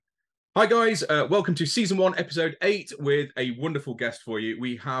Hi guys, welcome to season 1, episode 8 with a wonderful guest for you.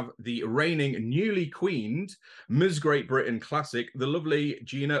 We have the reigning, newly queened Ms. Great Britain classic, the lovely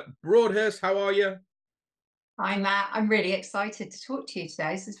Gina Broadhurst. How are you? Hi, Matt. I'm really excited to talk to you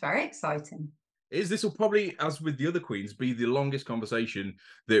today. This is very exciting. This will probably, as with the other queens, be the longest conversation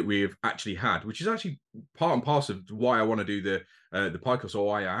that we've actually had, which is actually part and parcel of why I want to do the podcast, or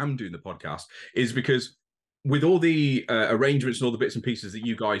why I am doing the podcast, is because with all the arrangements and all the bits and pieces that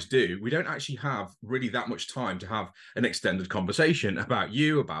you guys do, we don't actually have really that much time to have an extended conversation about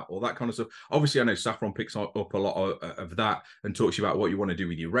you, about all that kind of stuff. Obviously, I know Saffron picks up a lot of that and talks to you about what you want to do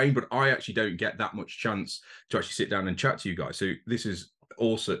with your reign, but I actually don't get that much chance to actually sit down and chat to you guys. So this is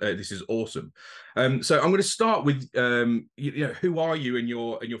awesome. This is awesome. So I'm going to start with who are you in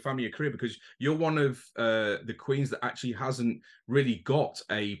your family, your career, because you're one of the queens that actually hasn't really got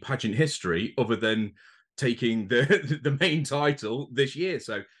a pageant history other than taking the main title this year.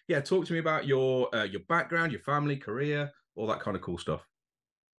 So yeah, talk to me about your background, your family, career, all that kind of cool stuff.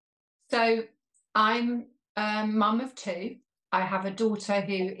 So I'm a mum of two. I have a daughter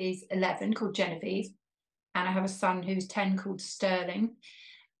who is 11 called Genevieve, and I have a son who's 10 called Sterling.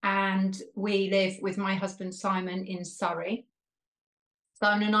 And we live with my husband Simon in Surrey.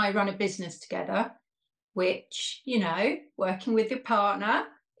 Simon and I run a business together, which, working with your partner,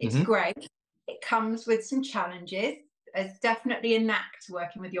 it's Mm-hmm. great. It comes with some challenges. There's definitely a knack to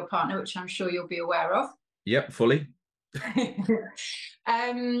working with your partner, which I'm sure you'll be aware of. Yep, fully.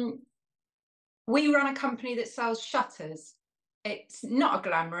 um, we run a company that sells shutters. It's not a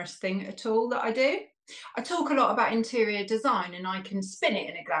glamorous thing at all that I do. I talk a lot about interior design and I can spin it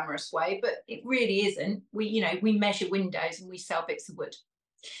in a glamorous way, but it really isn't. We measure windows and we sell bits of wood.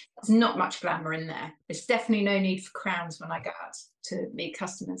 There's not much glamour in there. There's definitely no need for crowns when I go out to meet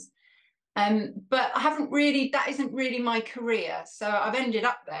customers. But that isn't really my career. So I've ended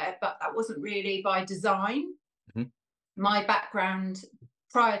up there, but that wasn't really by design. Mm-hmm. My background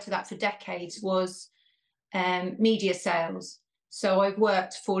prior to that for decades was media sales. So I've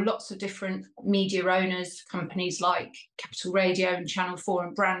worked for lots of different media owners, companies like Capital Radio and Channel 4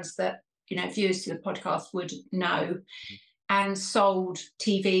 and brands that, viewers to the podcast would know, and sold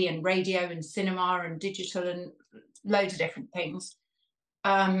TV and radio and cinema and digital and loads of different things.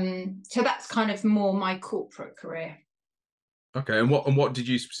 So that's kind of more my corporate career. Okay, and what did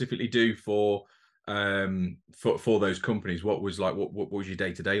you specifically do for those companies? What was your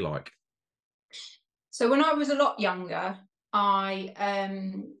day-to-day like? So when I was a lot younger, I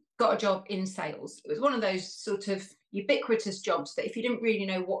got a job in sales. It was one of those sort of ubiquitous jobs that if you didn't really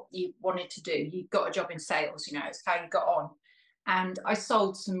know what you wanted to do, you got a job in sales, it's how you got on. And I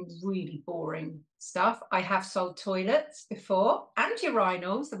sold some really boring stuff. I have sold toilets before and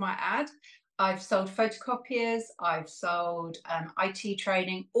urinals, I might add. I've sold photocopiers, I've sold IT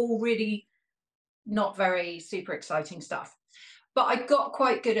training, all really not very super exciting stuff. But I got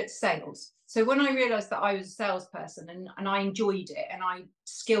quite good at sales. So when I realized that I was a salesperson and I enjoyed it and I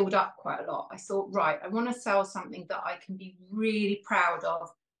skilled up quite a lot, I thought, right, I want to sell something that I can be really proud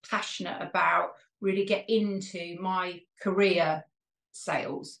of, passionate about, really get into my career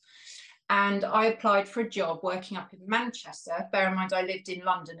sales. And I applied for a job working up in Manchester. Bear in mind, I lived in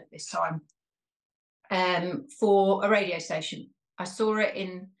London at this time, for a radio station. I saw it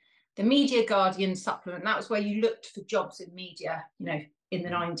in the Media Guardian supplement. That was where you looked for jobs in media, in the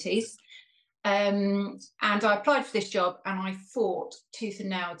 90s. And I applied for this job and I fought tooth and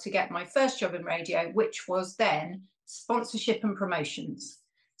nail to get my first job in radio, which was then sponsorship and promotions.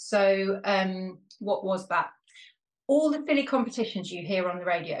 So what was that? All the silly competitions you hear on the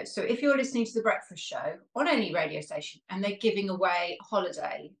radio. So if you're listening to The Breakfast Show on any radio station and they're giving away a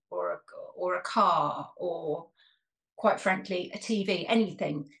holiday or a car or, quite frankly, a TV,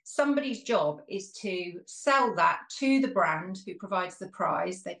 anything, somebody's job is to sell that to the brand who provides the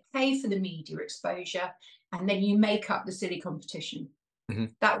prize. They pay for the media exposure and then you make up the silly competition. Mm-hmm.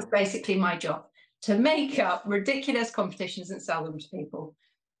 That was basically my job, to make up ridiculous competitions and sell them to people.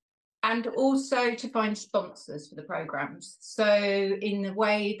 And also to find sponsors for the programs. So in the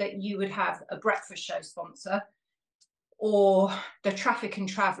way that you would have a breakfast show sponsor, or the traffic and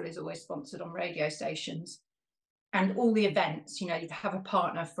travel is always sponsored on radio stations, and all the events, you'd have a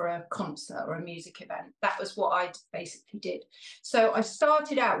partner for a concert or a music event. That was what I basically did. So I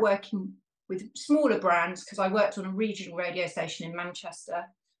started out working with smaller brands because I worked on a regional radio station in Manchester.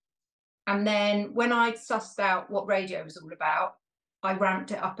 And then when I'd sussed out what radio was all about, I ramped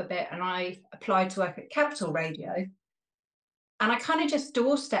it up a bit and I applied to work at Capital Radio. And I kind of just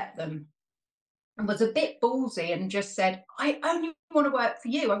doorstepped them and was a bit ballsy and just said, I only want to work for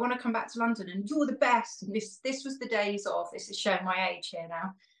you. I want to come back to London and you're the best. And this was the days of, this is showing my age here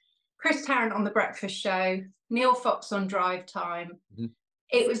now, Chris Tarrant on The Breakfast Show, Neil Fox on Drive Time. Mm-hmm.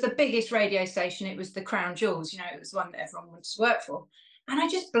 It was the biggest radio station. It was the crown jewels, you know, it was one that everyone wanted to work for. And I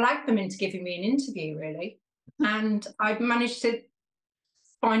just blagged them into giving me an interview, really. And I managed to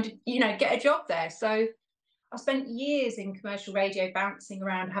find, you know, get a job there. So I spent years in commercial radio, bouncing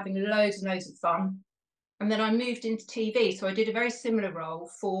around, having loads and loads of fun. And then I moved into TV. So I did a very similar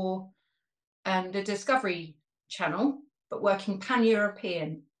role for the Discovery Channel, but working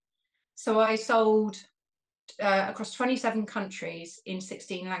pan-European. So I sold across 27 countries in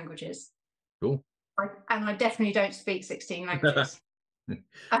 16 languages. Cool. And I definitely don't speak 16 languages.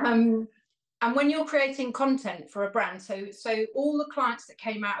 And when you're creating content for a brand, so all the clients that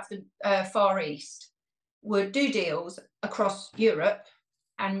came out of the Far East would do deals across Europe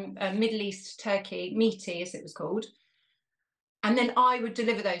and Middle East, Turkey, MEAT as it was called. And then I would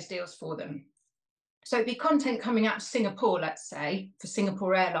deliver those deals for them. So it'd be content coming out of Singapore, let's say, for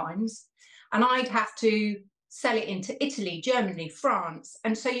Singapore Airlines. And I'd have to sell it into Italy, Germany, France.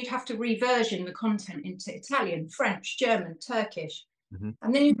 And so you'd have to reversion the content into Italian, French, German, Turkish. Mm-hmm.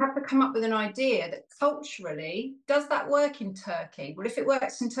 And then you'd have to come up with an idea that culturally, does that work in Turkey? Well, if it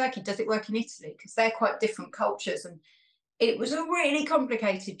works in Turkey, does it work in Italy? Because they're quite different cultures. And it was a really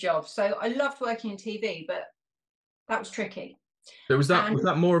complicated job. So I loved working in TV, but that was tricky. So was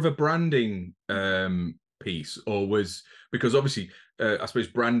that more of a branding piece, or was, because obviously I suppose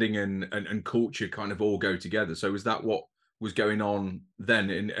branding and culture kind of all go together. So was that what was going on then?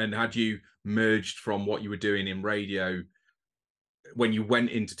 And had you merged from what you were doing in radio when you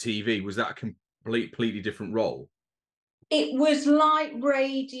went into TV? Was that a completely different role? It was like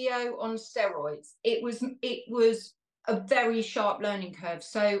radio on steroids. It was a very sharp learning curve.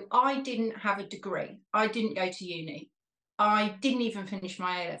 So I didn't have a degree. I didn't go to uni. I didn't even finish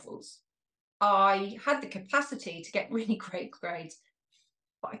my A-levels. I had the capacity to get really great grades,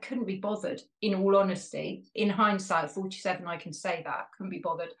 but I couldn't be bothered, in all honesty. In hindsight, 47, I can say that, couldn't be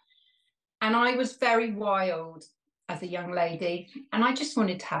bothered. And I was very wild as a young lady, and I just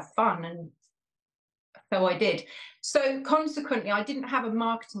wanted to have fun, and so I did. So consequently, I didn't have a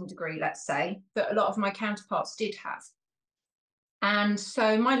marketing degree, let's say, that a lot of my counterparts did have. And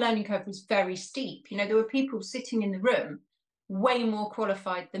so my learning curve was very steep. You know, there were people sitting in the room way more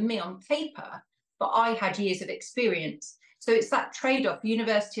qualified than me on paper, but I had years of experience. So it's that trade-off,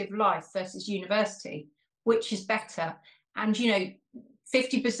 university of life versus university, which is better. And, you know,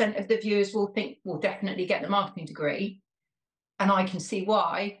 50% of the viewers will think, we'll definitely get the marketing degree. And I can see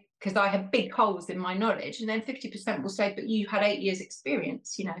why, because I have big holes in my knowledge. And then 50% will say, but you had 8 years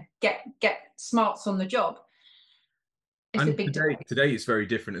experience, you know, get smarts on the job. It's and today it's very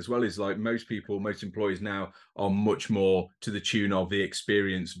different as well. Is like most employers now are much more to the tune of the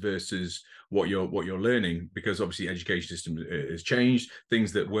experience versus what you're learning, because obviously education system has changed.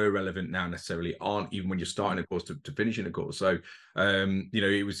 Things that were relevant now necessarily aren't, even when you're starting a course to finishing a course. So you know,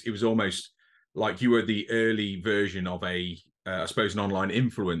 it was almost like you were the early version of I suppose an online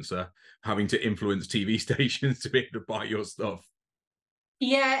influencer, having to influence TV stations to be able to buy your stuff.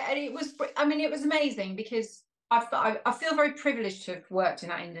 Yeah, and it was amazing, because I feel very privileged to have worked in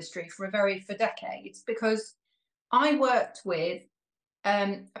that industry for decades, because I worked with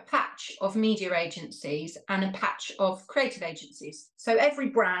a patch of media agencies and a patch of creative agencies. So every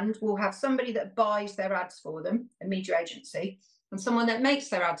brand will have somebody that buys their ads for them, a media agency, and someone that makes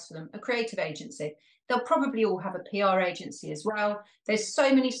their ads for them, a creative agency. They'll probably all have a PR agency as well. There's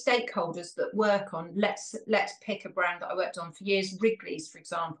so many stakeholders that work on, let's pick a brand that I worked on for years, Wrigley's, for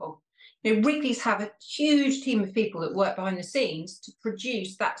example. You know, Wrigley's have a huge team of people that work behind the scenes to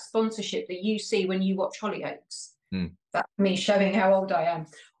produce that sponsorship that you see when you watch Hollyoaks. That's me showing how old I am.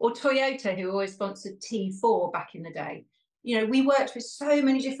 Or Toyota, who always sponsored T4 back in the day. You know, we worked with so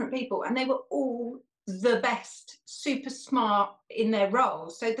many different people, and they were all the best, super smart in their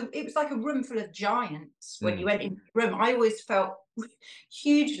roles. So it was like a room full of giants when you went into the room. I always felt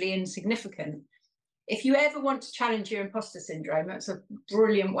hugely insignificant. If you ever want to challenge your imposter syndrome, that's a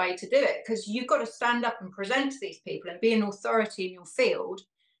brilliant way to do it, because you've got to stand up and present to these people and be an authority in your field,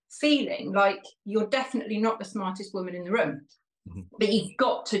 feeling like you're definitely not the smartest woman in the room, but you've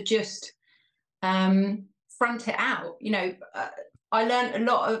got to just front it out. You know, I learned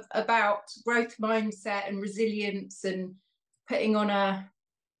a lot about growth mindset and resilience and putting on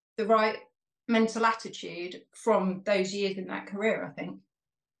the right mental attitude from those years in that career, I think.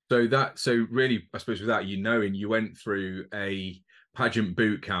 So really, I suppose with that, you went through a pageant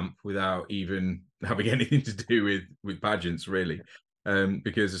boot camp without even having anything to do with pageants, really,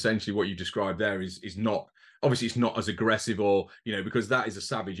 because essentially what you described there is not obviously it's not as aggressive, or, you know, because that is a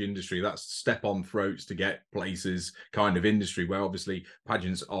savage industry. That's step on throats to get places kind of industry, where obviously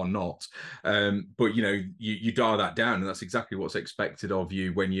pageants are not. But, you know, you dial that down, and that's exactly what's expected of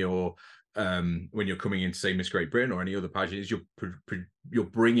you when you're coming into, say, Miss Great Britain or any other pageant, is you're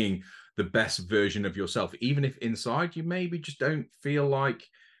bringing the best version of yourself, even if inside you maybe just don't feel like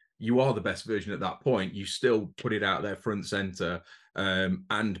you are the best version at that point. You still put it out there front center,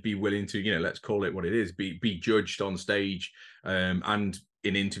 and be willing to, you know, let's call it what it is, be judged on stage, and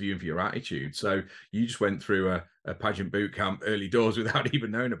in interviewing for your attitude. So you just went through a pageant boot camp early doors without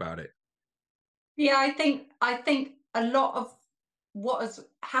even knowing about it. Yeah, I think a lot of what has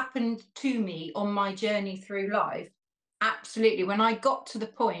happened to me on my journey through life, absolutely, when I got to the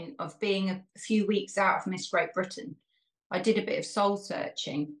point of being a few weeks out of Miss Great Britain, I did a bit of soul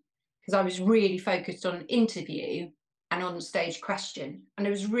searching, because I was really focused on interview and on stage question, and I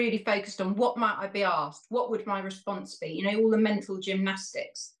was really focused on what might I be asked, what would my response be, you know, all the mental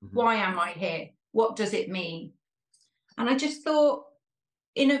gymnastics. Why am I here, what does it mean? And I just thought,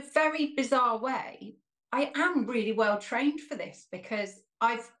 in a very bizarre way, I am really well trained for this, because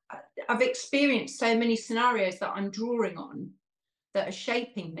I've experienced so many scenarios that I'm drawing on, that are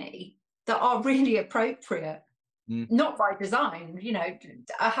shaping me, that are really appropriate, not by design, you know,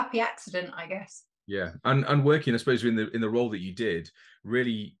 a happy accident, I guess. Yeah, and working, I suppose, in the role that you did,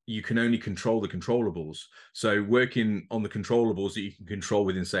 really, you can only control the controllables. So working on the controllables that you can control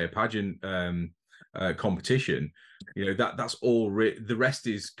within, say, a pageant competition, you know, that's all. The rest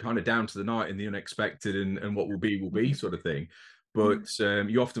is kind of down to the night and the unexpected, and what will be sort of thing. But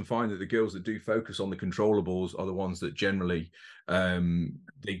you often find that the girls that do focus on the controllables are the ones that generally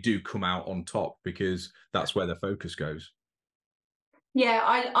they do come out on top, because that's where their focus goes. Yeah,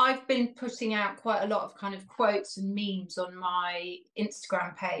 I've been putting out quite a lot of kind of quotes and memes on my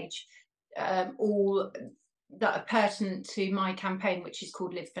Instagram page, all that are pertinent to my campaign, which is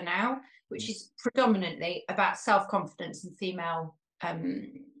called Live for Now, which is predominantly about self-confidence and female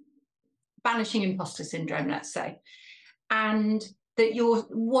banishing imposter syndrome, let's say. And that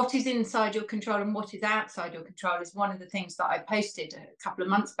what is inside your control and what is outside your control is one of the things that I posted a couple of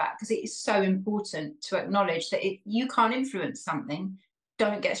months back, because it is so important to acknowledge that if you can't influence something,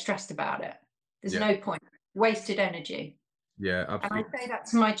 don't get stressed about it. There's no point. Wasted energy. Yeah, absolutely. And I say that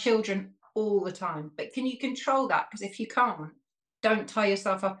to my children all the time. But can you control that? Because if you can't, don't tie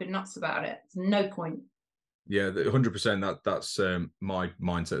yourself up in knots about it. There's no point. Yeah, 100%. That's my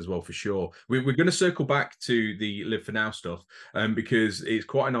mindset as well, for sure. We're going to circle back to the Live for Now stuff, because it's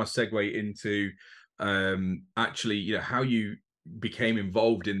quite a nice segue into actually, you know, how you became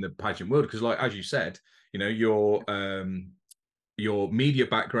involved in the pageant world. Because, like, as you said, you know, your media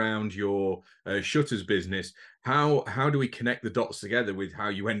background, your shutters business. How do we connect the dots together with how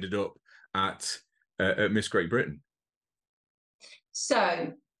you ended up at Miss Great Britain?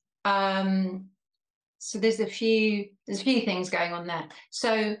 So, so there's a few things going on there.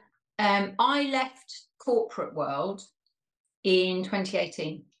 So I left corporate world in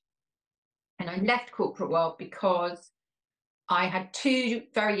 2018, and I left corporate world because I had two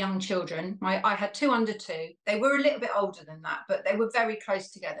very young children. I had two under two. They were a little bit older than that, but they were very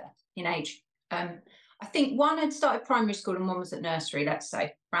close together in age. I think one had started primary school and one was at nursery, let's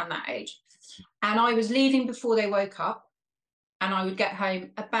say, around that age. And I was leaving before they woke up, and I would get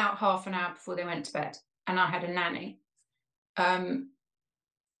home about half an hour before they went to bed. And I had a nanny.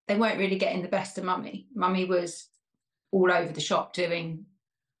 They weren't really getting the best of mummy. Mummy was all over the shop doing.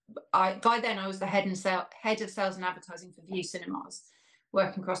 By then I was the head of sales and advertising for View Cinemas,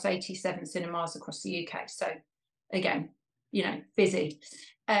 working across 87 cinemas across the UK. So again, you know, busy.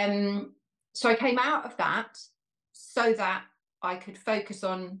 So I came out of that so that I could focus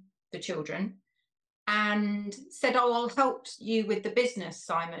on the children, and said, oh, I'll help you with the business,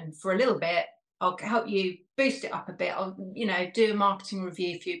 Simon, for a little bit. I'll help you boost it up a bit. I'll, you know, do a marketing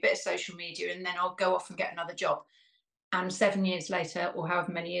review for you, a bit of social media, and then I'll go off and get another job. And 7 years later, or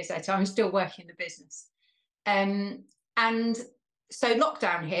however many years later, I'm still working in the business. And so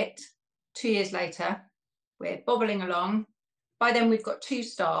lockdown hit 2 years later. We're bobbling along. By then we've got 2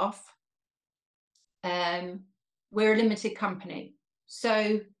 staff. We're a limited company.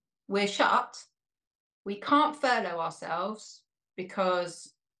 So we're shut. We can't furlough ourselves,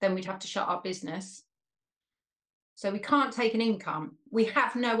 because then we'd have to shut our business. So we can't take an income. We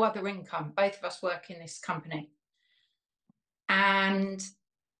have no other income. Both of us work in this company. And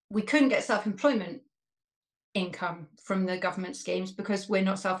we couldn't get self-employment income from the government schemes, because we're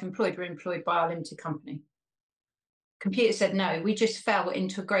not self-employed. We're employed by our limited company. Computer said no. We just fell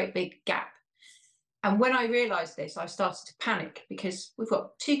into a great big gap. And when I realised this, I started to panic, because we've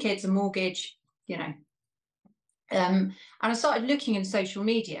got 2 kids, a mortgage, you know, And I started looking in social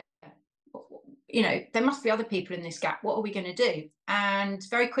media. You know, there must be other people in this gap. What are we going to do? And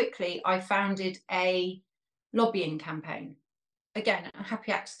very quickly, I founded a lobbying campaign. Again, a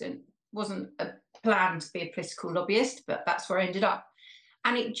happy accident. Wasn't a plan to be a political lobbyist, but that's where I ended up.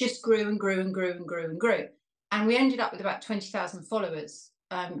 And it just grew and grew and grew and grew and grew. And we ended up with about 20,000 followers,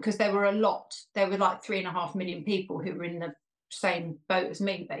 because there were a lot. There were like 3.5 million people who were in the same boat as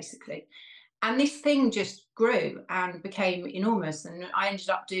me, basically. And this thing just grew and became enormous. And I ended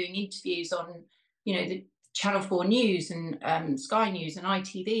up doing interviews on, you know, the Channel 4 News and Sky News and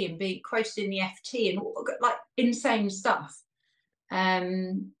ITV, and being quoted in the FT and all, like insane stuff.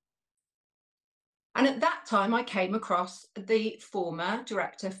 And at that time, I came across the former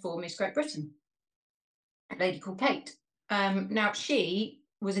director for Miss Great Britain, a lady called Kate. Now, she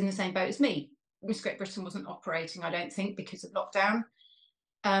was in the same boat as me. Miss Great Britain wasn't operating, I don't think, because of lockdown.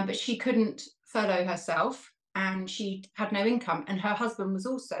 But she couldn't furlough herself, and she had no income, and her husband was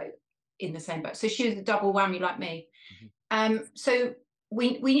also in the same boat. So she was a double whammy like me. So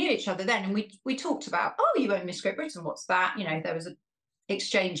we knew each other then, and we talked about, oh, you own Miss Great Britain, what's that? You know, there was an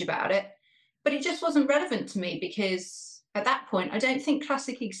exchange about it, but it just wasn't relevant to me, because at that point, I don't think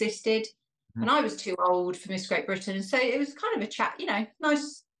classic existed, and I was too old for Miss Great Britain. And so it was kind of a chat, you know,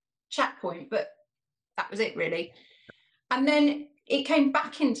 nice chat point, but that was it really. And then it came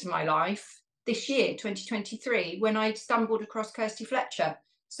back into my life this year, 2023, when I stumbled across Kirsty Fletcher.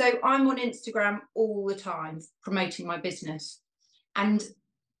 So I'm on Instagram all the time promoting my business. And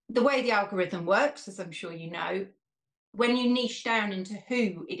the way the algorithm works, as I'm sure you know, when you niche down into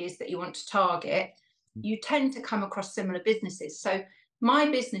who it is that you want to target, you tend to come across similar businesses. So my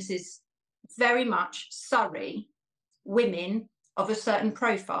business is very much Surrey women of a certain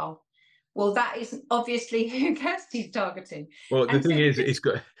profile. Well, that isn't obviously who Kirsty's targeting. Well, the thing is, it's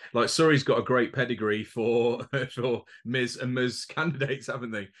got, like, Surrey's got a great pedigree for for Ms. and Ms. candidates,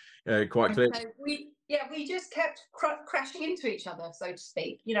 haven't they? Quite clear. So we just kept crashing into each other, so to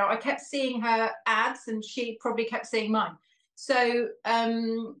speak. You know, I kept seeing her ads, and she probably kept seeing mine. So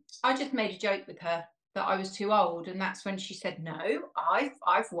I just made a joke with her that I was too old, and that's when she said, "No,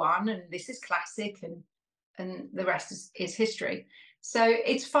 I've won, and this is classic, and the rest is history." So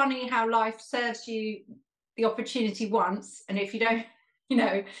it's funny how life serves you the opportunity once, and if you don't, you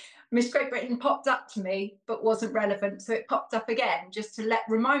know, Miss Great Britain popped up to me but wasn't relevant, so it popped up again just to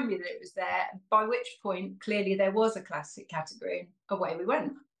remind me that it was there, by which point clearly there was a classic category, and away we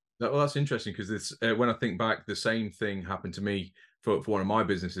went. Well, that's interesting, because this, when I think back, the same thing happened to me for one of my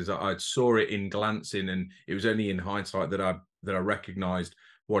businesses. I saw it in glancing, and it was only in hindsight that I recognized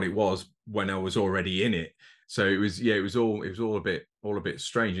what it was when I was already in it. So it was, yeah, it was all a bit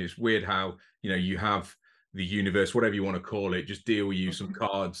strange. It's weird how, you know, you have the universe, whatever you want to call it, just deal you some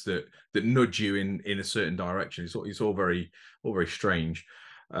cards that nudge you in a certain direction. It's all very strange.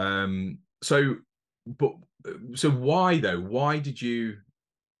 So why though? Why did you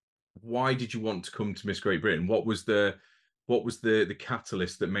want to come to Miss Great Britain? What was the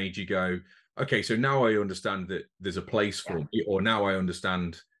catalyst that made you go, okay, so now I understand that there's a place for me, or now I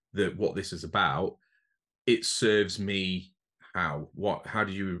understand that what this is about, it serves me? How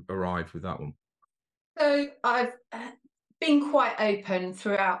did you arrive with that one? So I've been quite open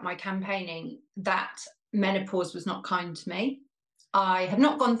throughout my campaigning that menopause was not kind to me. I have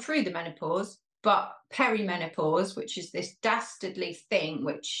not gone through the menopause, but perimenopause, which is this dastardly thing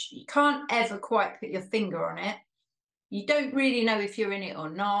which you can't ever quite put your finger on it. You don't really know if you're in it or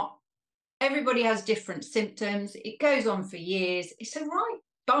not. Everybody has different symptoms. It goes on for years. It's a right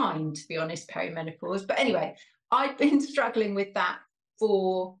bind, to be honest, perimenopause. But anyway, I've been struggling with that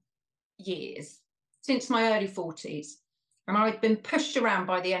for years, since my early 40s. And I'd been pushed around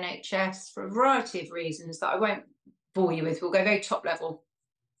by the NHS for a variety of reasons that I won't bore you with. We'll go very top level.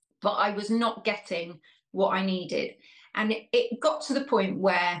 But I was not getting what I needed. And it got to the point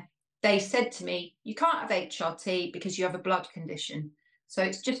where they said to me, you can't have HRT because you have a blood condition. So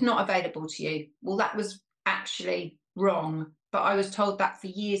it's just not available to you. Well, that was actually wrong. But I was told that for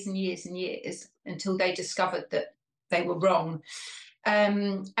years and years and years, until they discovered that they were wrong.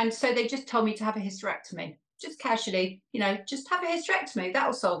 And so they just told me to have a hysterectomy, just casually, you know, just have a hysterectomy,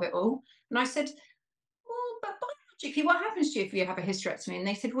 that'll solve it all. And I said, well, but biologically, what happens to you if you have a hysterectomy? And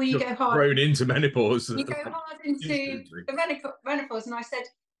they said, well, you go hard. Thrown into menopause. You go hard into the menopause. And I said,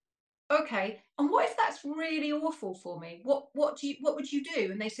 okay, and what if that's really awful for me? What would you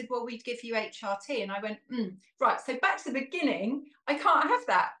do? And they said, well, we'd give you HRT. And I went, right, so back to the beginning, I can't have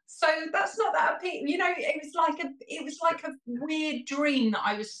that. So that's not that appealing. You know, it was like a weird dream that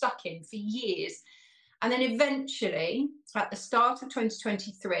I was stuck in for years. And then eventually, at the start of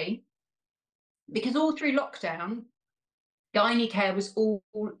 2023, because all through lockdown, gynae care was all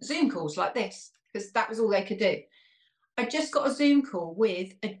Zoom calls like this, because that was all they could do. I just got a Zoom call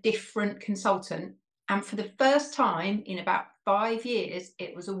with a different consultant, and for the first time in about 5 years,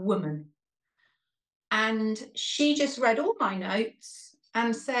 it was a woman. And she just read all my notes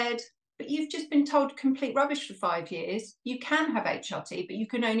and said, but you've just been told complete rubbish for 5 years. You can have HRT, but you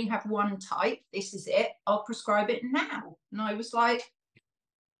can only have one type. This is it. I'll prescribe it now. And I was like,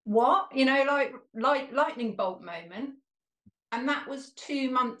 what? You know, like lightning bolt moment. And that was 2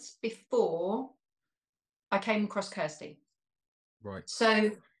 months before I came across Kirsty. Right.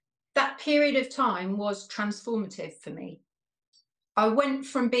 So that period of time was transformative for me. I went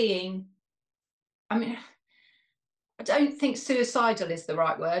from being, I mean, I don't think suicidal is the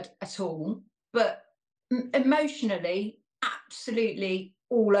right word at all, but emotionally, absolutely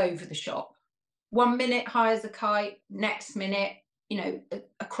all over the shop. 1 minute high as a kite, next minute, you know,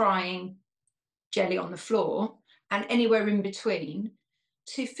 a crying jelly on the floor, and anywhere in between,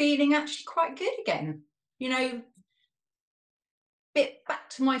 to feeling actually quite good again, you know, bit back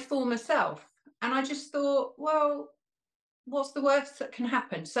to my former self. And I just thought, well, what's the worst that can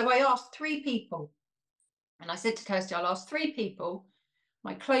happen? So I asked 3 people. And I said to Kirsty, I'll ask 3 people,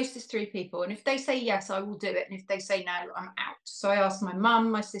 my closest 3 people. And if they say yes, I will do it. And if they say no, I'm out. So I asked my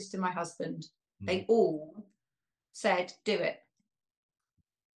mum, my sister, my husband. They all said, do it.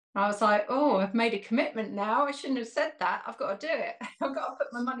 I was like, oh, I've made a commitment now. I shouldn't have said that. I've got to do it. I've got to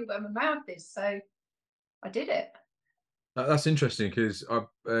put my money where my mouth is. So I did it. That's interesting, because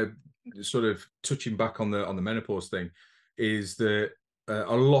I sort of touching back on the menopause thing, is that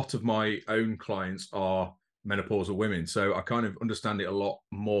a lot of my own clients are menopausal women, so I kind of understand it a lot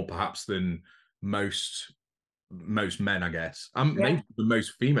more perhaps than most men, I guess. Maybe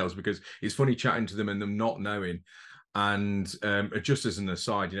most females, because it's funny chatting to them and them not knowing. And just as an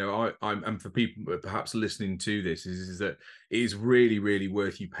aside, you know, I'm for people perhaps listening to this, is that it is really, really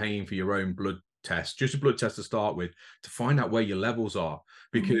worth you paying for your own blood test, just a blood test to start with, to find out where your levels are,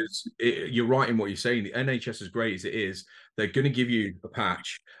 because you're right in what you're saying. The NHS, as great as it is, they're going to give you a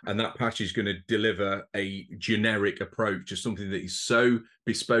patch, and that patch is going to deliver a generic approach to something that is so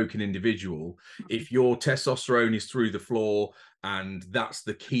bespoke and individual. If your testosterone is through the floor, and that's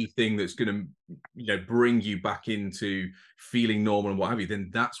the key thing that's going to, you know, bring you back into feeling normal and what have you,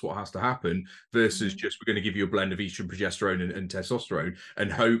 then that's what has to happen, versus just, we're going to give you a blend of estrogen, progesterone and testosterone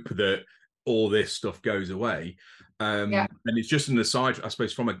and hope that all this stuff goes away. And it's just an aside, I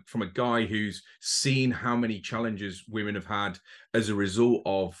suppose, from a guy who's seen how many challenges women have had as a result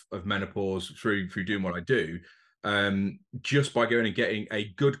of menopause through doing what I do, just by going and getting a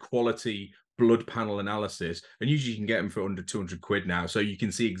good quality blood panel analysis, and usually you can get them for under 200 quid now, so you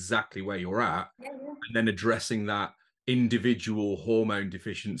can see exactly where you're at, and then addressing that individual hormone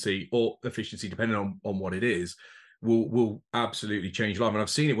deficiency or efficiency, depending on what it is, will absolutely change life. And I've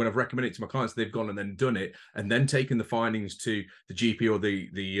seen it when I've recommended it to my clients. They've gone and then done it, and then taken the findings to the GP or the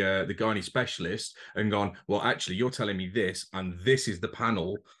gynae specialist and gone, well, actually, you're telling me this, and this is the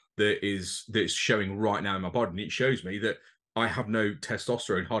panel that's showing right now in my body, and it shows me that I have no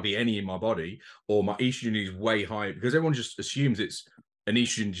testosterone, hardly any in my body, or my estrogen is way high, because everyone just assumes it's an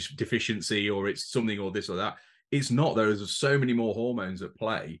estrogen deficiency, or it's something, or this or that. It's not. There's so many more hormones at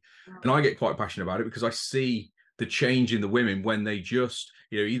play. And I get quite passionate about it, because I see the change in the women when they just,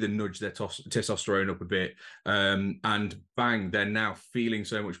 you know, either nudge their testosterone up a bit, and bang, they're now feeling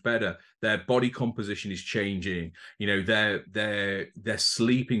so much better. Their body composition is changing. You know, they're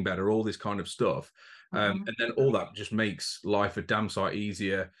sleeping better. All this kind of stuff. And then all that just makes life a damn sight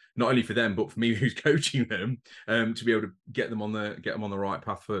easier, not only for them, but for me who's coaching them, to be able to get them on the right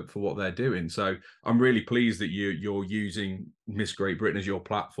path for what they're doing. So I'm really pleased that you're using Miss Great Britain as your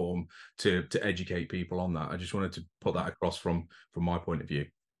platform to educate people on that. I just wanted to put that across from my point of view.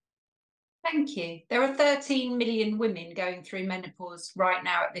 Thank you. There are 13 million women going through menopause right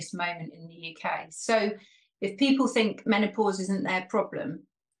now at this moment in the UK. So if people think menopause isn't their problem,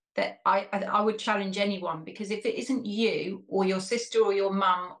 that I would challenge anyone, because if it isn't you or your sister or your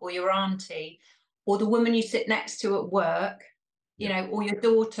mum or your auntie or the woman you sit next to at work, you know, or your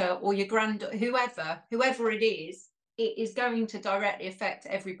daughter or your granddaughter, whoever it is going to directly affect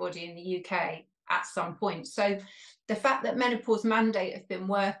everybody in the UK at some point. So the fact that Menopause Mandate have been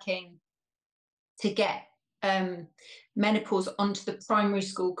working to get menopause onto the primary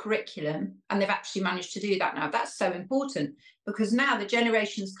school curriculum, and they've actually managed to do that now, that's so important, because now the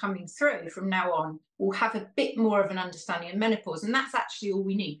generations coming through from now on will have a bit more of an understanding of menopause, and that's actually all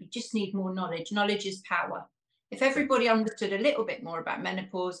we need. We just need more knowledge. Knowledge is power. If everybody understood a little bit more about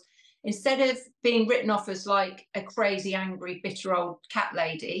menopause, instead of being written off as like a crazy, angry, bitter old cat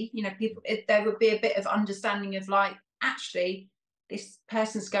lady, you know, there would be a bit of understanding of like, actually, this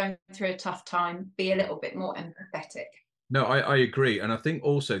person's going through a tough time, be a little bit more empathetic. No, I agree. And I think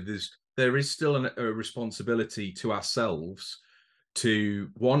also there is still a responsibility to ourselves to,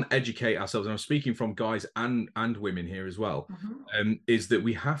 one, educate ourselves, and I'm speaking from guys and women here as well, is that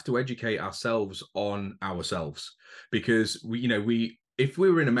we have to educate ourselves on ourselves, because if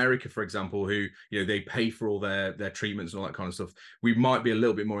we were in America, for example, who, you know, they pay for all their treatments and all that kind of stuff, we might be a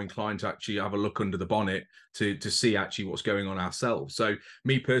little bit more inclined to actually have a look under the bonnet to see actually what's going on ourselves. So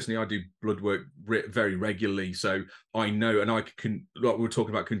me personally, I do blood work very regularly, so I know, and I can, like we were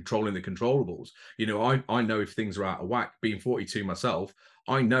talking about controlling the controllables, you know, I know if things are out of whack. Being 42 myself,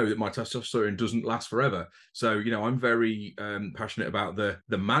 I know that my testosterone doesn't last forever. So, you know, I'm very passionate about the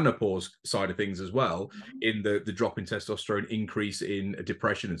menopause side of things as well, in the drop in testosterone, increase in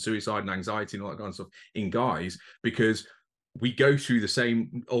depression and suicide and anxiety and all that kind of stuff in guys, because we go through the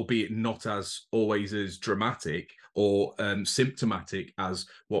same, albeit not as always as dramatic or symptomatic as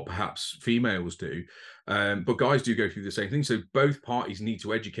what perhaps females do. But guys do go through the same thing. So both parties need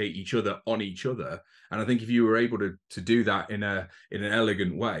to educate each other on each other. And I think if you were able to do that in an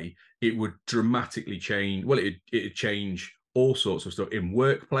elegant way, it would dramatically change. Well, it'd change all sorts of stuff in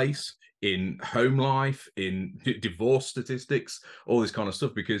workplace, in home life, in divorce statistics, all this kind of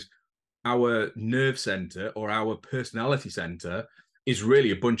stuff, because our nerve center or our personality center is really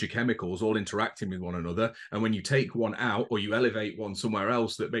a bunch of chemicals all interacting with one another. And when you take one out or you elevate one somewhere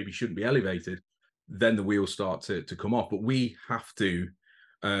else that maybe shouldn't be elevated, then the wheels start to come off. But we have to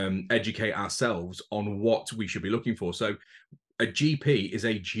educate ourselves on what we should be looking for. So a GP is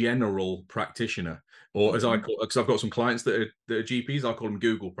a general practitioner, or as I call, because I've got some clients that are GPs, I call them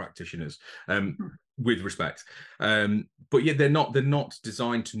Google practitioners, with respect. But yeah, they're not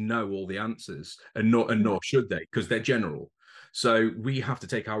designed to know all the answers, and nor should they, because they're general. So we have to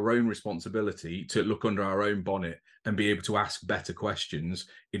take our own responsibility to look under our own bonnet and be able to ask better questions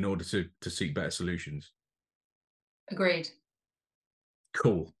in order to seek better solutions. Agreed.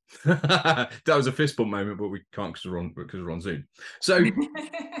 Cool. That was a fist bump moment, but we can't because we're on Zoom. So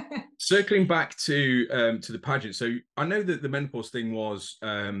circling back to the pageant. So I know that the menopause thing was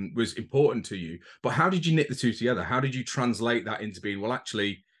important to you, but how did you knit the two together? How did you translate that into being, well,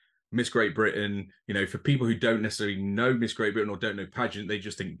 actually, Miss Great Britain, you know, for people who don't necessarily know Miss Great Britain or don't know pageant, they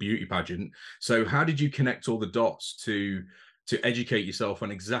just think beauty pageant. So how did you connect all the dots to educate yourself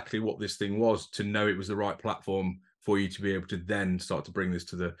on exactly what this thing was, to know it was the right platform for you to be able to then start to bring this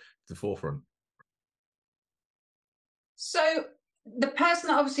to the forefront? So the person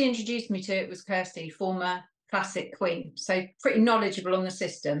that obviously introduced me to it was Kirsty, former classic queen. So pretty knowledgeable on the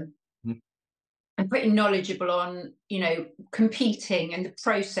system. And pretty knowledgeable on, you know, competing and the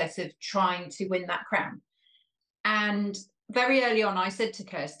process of trying to win that crown. And very early on, I said to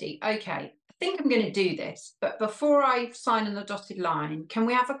Kirsty, okay, I think I'm going to do this, but before I sign on the dotted line, can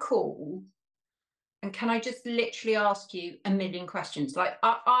we have a call? And can I just literally ask you a million questions? Like,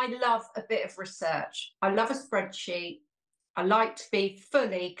 I love a bit of research. I love a spreadsheet. I like to be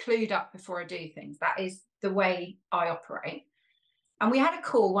fully clued up before I do things. That is the way I operate. And we had a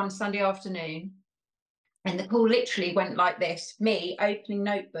call one Sunday afternoon. And the call literally went like this: me opening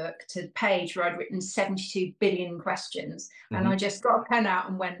notebook to the page where I'd written 72 billion questions. And I just got a pen out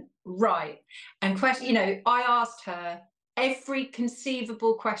and went, right. And you know, I asked her every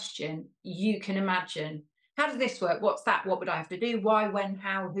conceivable question you can imagine. How does this work? What's that? What would I have to do? Why, when,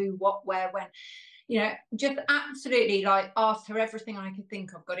 how, who, what, where, when? You know, just absolutely like asked her everything I could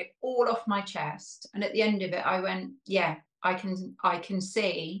think of, got it all off my chest. And at the end of it, I went, yeah, I can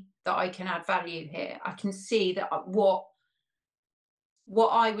see that I can add value here. I can see that what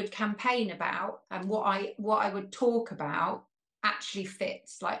I would campaign about and what I would talk about actually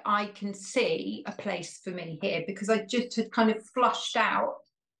fits. Like, I can see a place for me here, because I just had kind of flushed out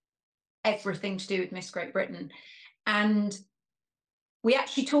everything to do with Miss Great Britain. And we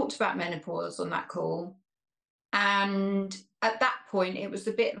actually talked about menopause on that call. And at that point, it was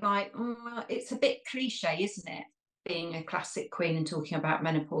a bit like, it's a bit cliche, isn't it? Being a classic queen and talking about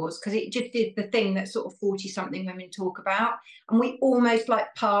menopause, because it just did the thing that sort of 40-something women talk about. And we almost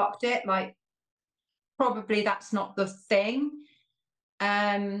like parked it, like, probably that's not the thing.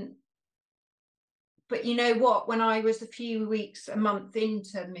 But you know what? When I was a month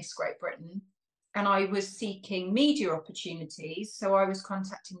into Miss Great Britain, and I was seeking media opportunities, so I was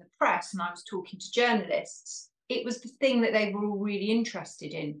contacting the press and I was talking to journalists, it was the thing that they were all really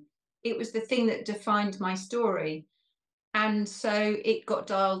interested in. It was the thing that defined my story. And so it got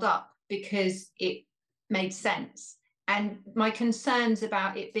dialed up because it made sense. And my concerns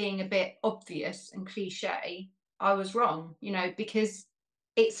about it being a bit obvious and cliche, I was wrong, you know, because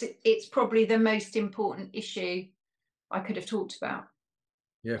it's probably the most important issue I could have talked about.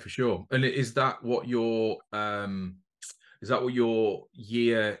 Yeah, for sure. And is that what your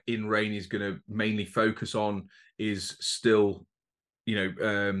year in Rain is going to mainly focus on? Is still, you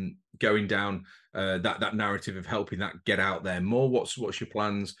know, going down that narrative of helping that get out there more? What's your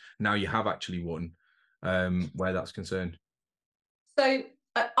plans now you have actually won, where that's concerned? So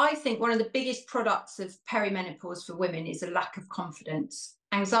I think one of the biggest products of perimenopause for women is a lack of confidence.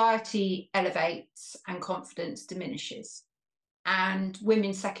 Anxiety elevates and confidence diminishes. And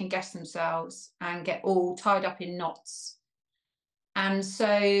women second guess themselves and get all tied up in knots. And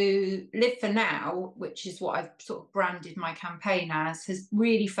so Live for Now, which is what I've sort of branded my campaign as, has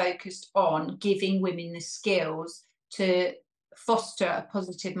really focused on giving women the skills to foster a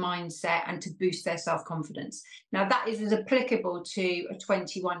positive mindset and to boost their self-confidence. Now, that is as applicable to a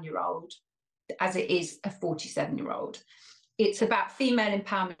 21-year-old as it is a 47-year-old. It's about female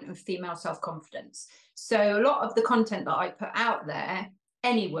empowerment and female self-confidence. So a lot of the content that I put out there,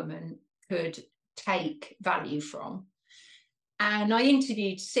 any woman could take value from. And I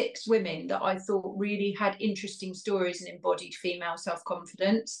interviewed 6 women that I thought really had interesting stories and embodied female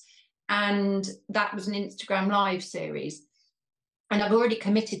self-confidence. And that was an Instagram Live series. And I've already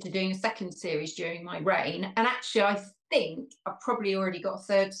committed to doing a second series during my reign. And actually, I think I've probably already got a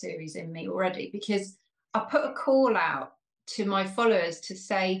third series in me already, because I put a call out to my followers to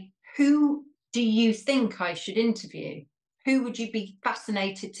say, who do you think I should interview? Who would you be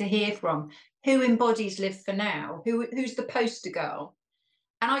fascinated to hear from? Who embodies Live for Now? Who's the poster girl?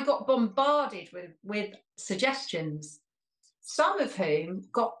 And I got bombarded with suggestions, some of whom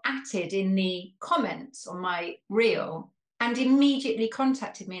got atted in the comments on my reel and immediately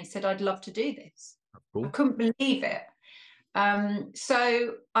contacted me and said, I'd love to do this. Cool. I couldn't believe it.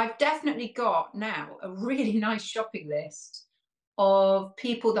 So I've definitely got now a really nice shopping list of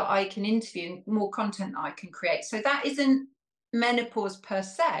people that I can interview and more content that I can create. So that isn't menopause per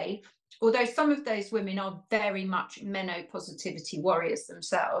se, although some of those women are very much menopositivity warriors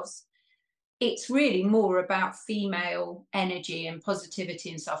themselves. It's really more about female energy and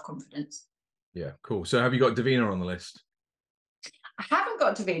positivity and self-confidence. Yeah, cool. So have you got Davina on the list? I haven't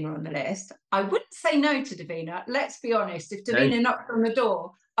got Davina on the list. I wouldn't say no to Davina. Let's be honest. If Davina knocked on the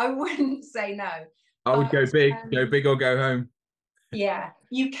door, I wouldn't say no. I would go big or go home. Yeah,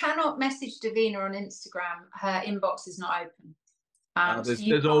 you cannot message Davina on Instagram. Her inbox is not open.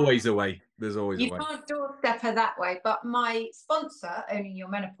 There's always a way. There's always a way. You can't doorstep her that way. But my sponsor, Owning Your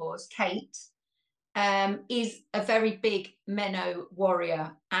Menopause, Kate, is a very big meno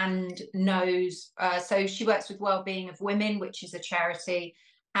warrior and knows. So she works with Wellbeing of Women, which is a charity,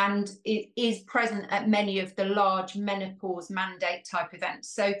 and it is present at many of the large menopause mandate type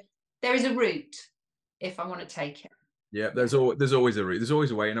events. So there is a route if I want to take it. Yeah, there's always a route. There's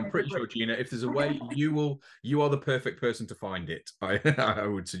always a way, and I'm pretty sure, Gina, if there's a way, you are the perfect person to find it. I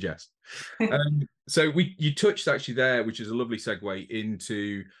would suggest. So you touched actually there, which is a lovely segue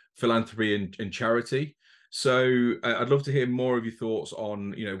into philanthropy and charity. So I'd love to hear more of your thoughts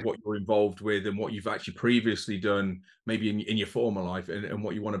on, you know, what you're involved with and what you've actually previously done, maybe in your former life, and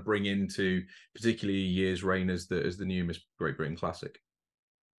what you want to bring into particularly year's reign as the new Miss Great Britain Classic.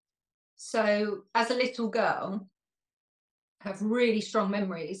 So as a little girl, have really strong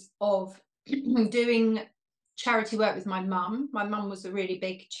memories of doing charity work with my mum. My mum was a really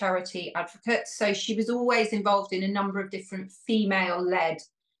big charity advocate, so she was always involved in a number of different female-led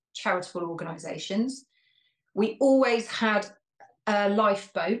charitable organisations. We always had a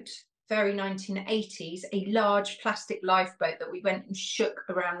lifeboat, very 1980s, a large plastic lifeboat that we went and shook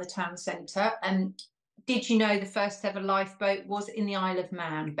around the town centre. And did you know the first ever lifeboat was in the Isle of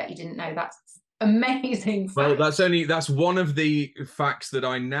Man? Bet you didn't know that. Amazing fact. Well, that's one of the facts that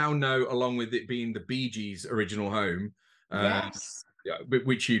I now know, along with it being the Bee Gees' original home, yes,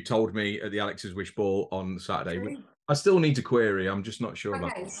 which you told me at the Alex's Wish Ball on Saturday. I still need to query. I'm just not sure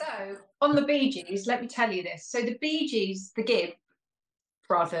about that. So on the Bee Gees, let me tell you this. So the Bee Gees, the Gibb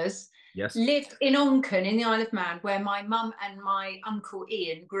brothers, lived in Onken in the Isle of Man, where my mum and my uncle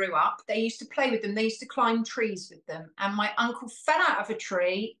Ian grew up. They used to play with them. They used to climb trees with them. And my uncle fell out of a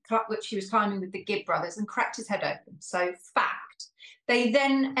tree, which he was climbing with the Gibb brothers, and cracked his head open. So fact. They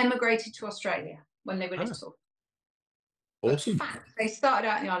then emigrated to Australia when they were little. Awesome. Fact. They started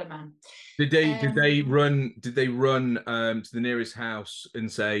out in the Isle of Man. Did they run to the nearest house and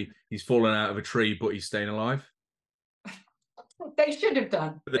say he's fallen out of a tree but he's staying alive? They should have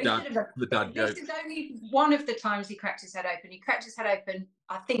done. The They dad, should have done. the dad This joke. is only one of the times he cracked his head open. He cracked his head open,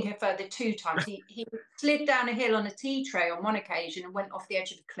 I think, a further 2 times. He slid down a hill on a tea tray on one occasion and went off the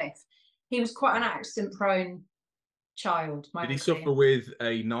edge of a cliff. He was quite an accident-prone child. Did he suffer with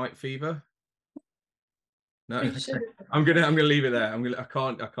a night fever? No, I'm gonna gonna leave it there.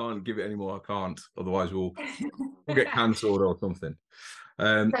 I can't give it anymore. I can't. Otherwise, we'll get cancelled or something.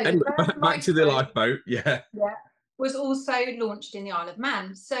 Anyway, back to the lifeboat. Yeah. Was also launched in the Isle of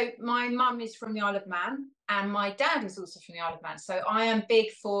Man. So my mum is from the Isle of Man, and my dad is also from the Isle of Man. So I am big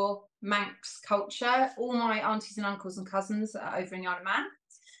for Manx culture. All my aunties and uncles and cousins are over in the Isle of Man.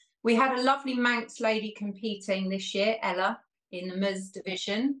 We had a lovely Manx lady competing this year, Ella, in the Ms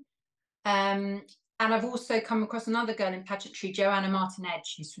division. And I've also come across another girl in pageantry, Joanna Martin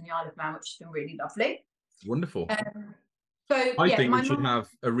Edge, who's from the Isle of Man, which has been really lovely. Wonderful. So I think we should have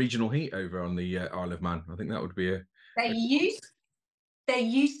a regional heat over on the Isle of Man. I think that would be a. There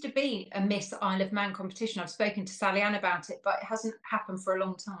used to be a Miss Isle of Man competition. I've spoken to Sally Ann about it, but it hasn't happened for a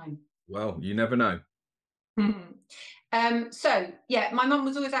long time. Well, you never know. So yeah, my mum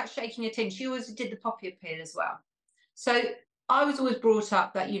was always out shaking a tin. She always did the poppy appeal as well. So I was always brought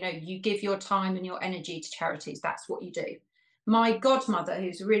up that, you know, you give your time and your energy to charities. That's what you do. My godmother,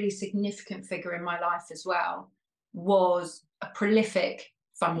 who's a really significant figure in my life as well, was a prolific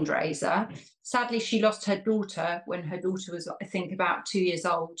fundraiser. Sadly, she lost her daughter when her daughter was, I think, about 2 years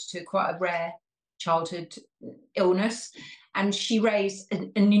old to quite a rare childhood illness. And she raised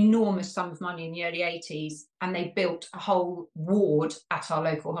an enormous sum of money in the early 80s, and they built a whole ward at our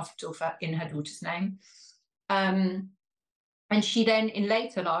local hospital in her daughter's name. And she then, in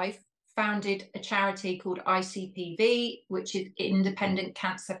later life, founded a charity called ICPV, which is Independent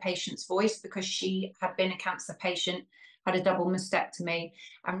Cancer Patients' Voice, because she had been a cancer patient, had a double mastectomy,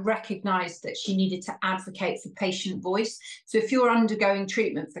 and recognised that she needed to advocate for patient voice. So if you're undergoing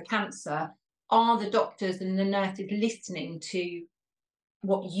treatment for cancer, are the doctors and the nurses listening to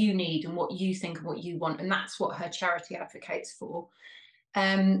what you need and what you think and what you want? And that's what her charity advocates for.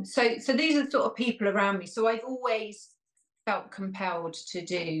 So these are the sort of people around me. So I've always felt compelled to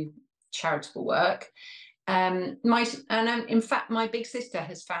do charitable work. In fact, my big sister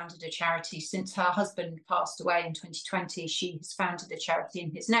has founded a charity since her husband passed away in 2020. She has founded a charity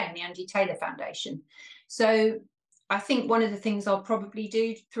in his name, the Andy Taylor Foundation. So I think one of the things I'll probably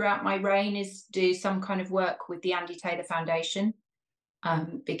do throughout my reign is do some kind of work with the Andy Taylor Foundation,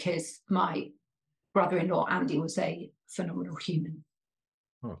 because my brother-in-law Andy was a phenomenal human.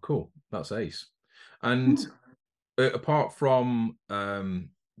 Oh, cool. That's ace. And apart from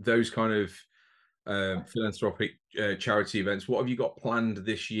those kind of philanthropic charity events, what have you got planned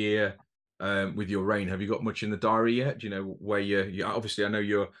this year with your reign? Have you got much in the diary yet? Do you know where you obviously, I know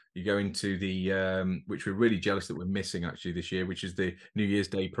you're going to the which we're really jealous that we're missing actually this year, which is the New Year's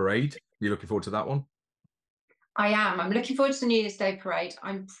Day parade. Are you looking forward to that one? I am. I'm looking forward to the New Year's Day parade.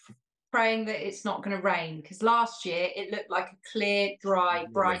 I'm praying that it's not going to rain, because last year it looked like a clear, dry,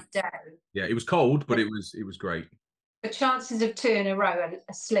 bright day. Yeah, it was cold, but it was great. The chances of 2 in a row are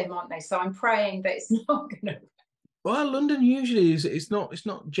slim, aren't they? So I'm praying that it's not going to. Well, London usually is. It's not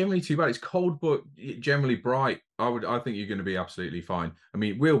generally too bad. It's cold, but generally bright. I think you're going to be absolutely fine. I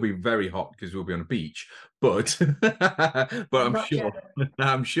mean, we'll be very hot because we'll be on a beach, but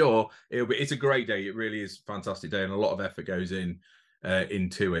I'm sure it'll be. It's a great day. It really is a fantastic day, and a lot of effort goes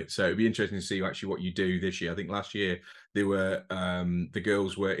into it. So it'd be interesting to see actually what you do this year. I think last year they were the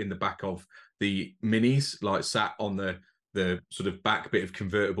girls were in the back of the minis, like sat on the sort of back bit of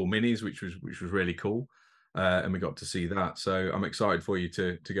convertible minis, which was really cool. And we got to see that. So I'm excited for you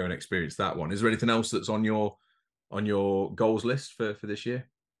to go and experience that one. Is there anything else that's on your goals list for this year?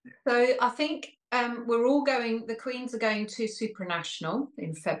 So I think we're all going, the Queens are going to Supranational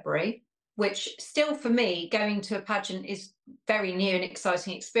in February, which still for me, going to a pageant is very new and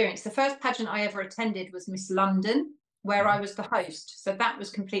exciting experience. The first pageant I ever attended was Miss London, where I was the host. So that was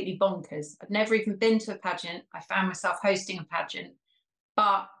completely bonkers. I'd never even been to a pageant. I found myself hosting a pageant.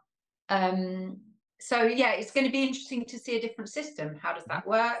 But so yeah, it's going to be interesting to see a different system. How does that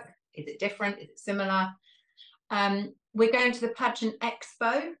work? Is it different? Is it similar? We're going to the Pageant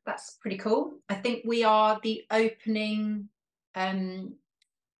Expo. That's pretty cool. I think we are the opening the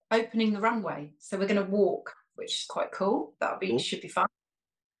runway. So we're going to walk, which is quite cool. Should be fun.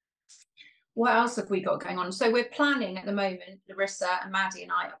 What else have we got going on? So we're planning at the moment, Larissa and Maddie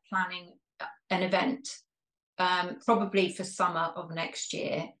and I are planning an event, probably for summer of next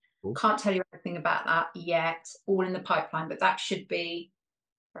year. Cool. Can't tell you anything about that yet, all in the pipeline, but that should be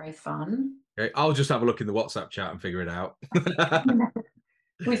very fun. Okay, I'll just have a look in the WhatsApp chat and figure it out.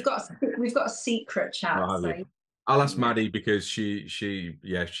 We've got a secret chat. So I'll ask Maddie because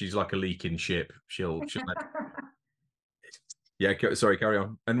yeah, she's like a leaking ship. She'll yeah. Sorry, carry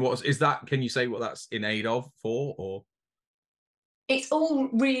on. And is that? Can you say what that's in aid of for or? It's all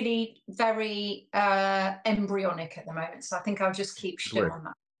really very embryonic at the moment, so I think I'll just keep still on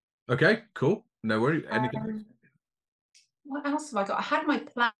that. Okay, cool. No worries. Anything? What else have I got? I had my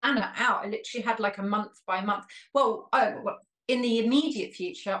planner out. I literally had like a month by month. Well, in the immediate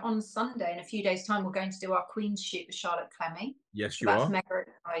future, on Sunday in a few days' time, we're going to do our Queen's shoot with Charlotte Clemmy. Yes, so you that's are. mega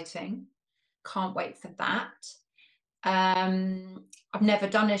exciting. Can't wait for that. I've never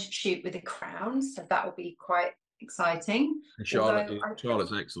done a shoot with a crown, so that will be quite exciting. And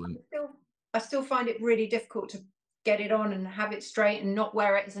Charlotte's excellent. I still find it really difficult to get it on and have it straight and not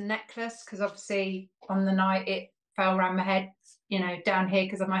wear it as a necklace, because obviously on the night it fell around my head, you know, down here,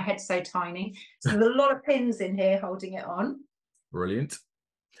 because my head's so tiny. So there's a lot of pins in here holding it on. Brilliant.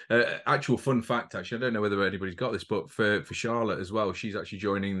 Actual fun fact, actually, I don't know whether anybody's got this, but for Charlotte as well, she's actually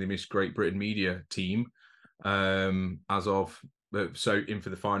joining the Miss Great Britain media team as of so in for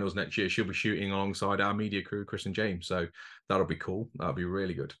the finals next year. She'll be shooting alongside our media crew, Chris and James, so that'll be cool. That'll be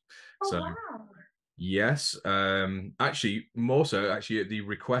really good. Wow. Yes, actually more so actually at the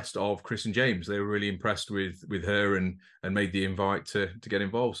request of Chris and James. They were really impressed with her and made the invite to get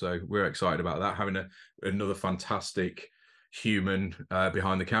involved, so we're excited about that, having another fantastic human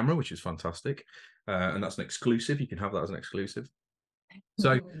behind the camera, which is fantastic, and that's an exclusive. You can have that as an exclusive.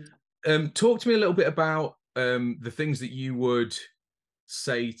 So talk to me a little bit about the things that you would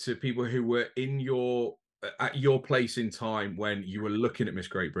say to people who were at your place in time when you were looking at Miss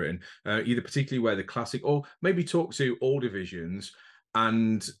Great Britain, either particularly where the classic, or maybe talk to all divisions,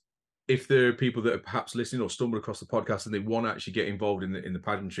 and if there are people that are perhaps listening or stumbled across the podcast and they want to actually get involved in the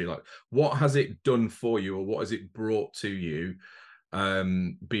pageantry, like what has it done for you, or what has it brought to you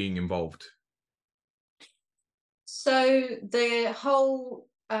being involved? So the whole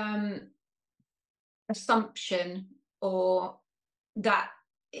assumption, or that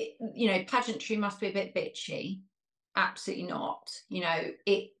you know, pageantry must be a bit bitchy, absolutely not. You know,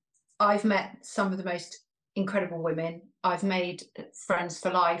 I've met some of the most incredible women. I've made friends for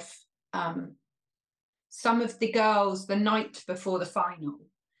life. Some of the girls the night before the final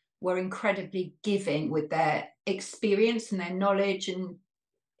were incredibly giving with their experience and their knowledge, and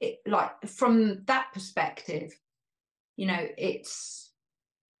like from that perspective, you know, it's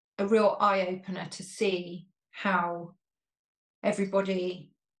a real eye-opener to see how everybody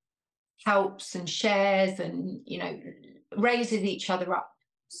helps and shares and, you know, raises each other up.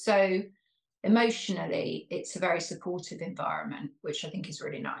 So emotionally, it's a very supportive environment, which I think is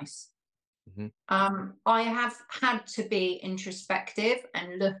really nice. I have had to be introspective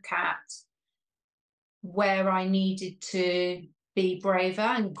and look at where I needed to be braver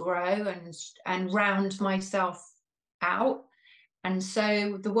and grow and round myself out. And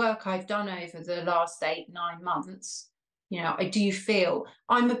so the work I've done over the last 8-9 months, you know, I do feel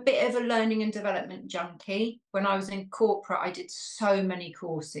I'm a bit of a learning and development junkie. When I was in corporate, I did so many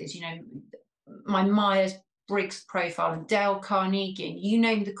courses, you know, my Myers-Briggs profile and Dale Carnegie, and you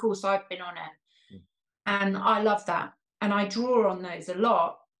name the course, I've been on it. And I love that. And I draw on those a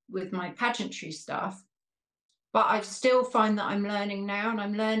lot with my pageantry stuff. But I still find that I'm learning now, and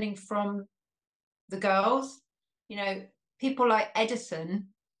I'm learning from the girls. You know, people like Edison,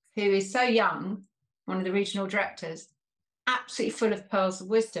 who is so young, one of the regional directors, absolutely full of pearls of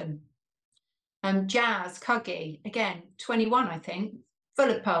wisdom. Jazz Cuggy, again, 21, I think,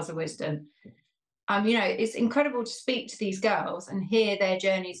 full of pearls of wisdom. You know, it's incredible to speak to these girls and hear their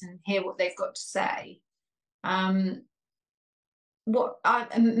journeys and hear what they've got to say. Maya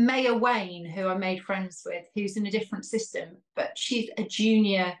Wayne, who I made friends with, who's in a different system, but she's a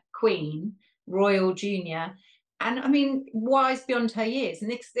junior queen, royal junior, and I mean, wise beyond her years. And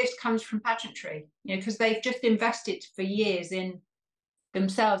this comes from pageantry, you know, because they've just invested for years in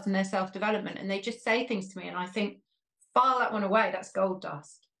themselves and their self-development, and they just say things to me, and I think, file that one away, that's gold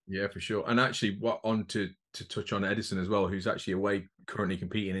dust. Yeah, for sure. And actually, to touch on Edison as well, who's actually away currently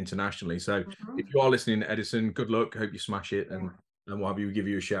competing internationally. So if you are listening, Edison, good luck. Hope you smash it, and we'll have you give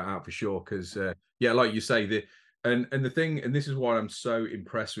you a shout out for sure. Because yeah, like you say, and the thing, and this is why I'm so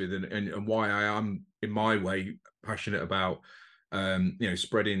impressed with, and why I am in my way passionate about you know,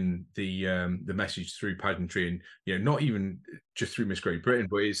 spreading the message through pageantry, and you know, not even just through Miss Great Britain,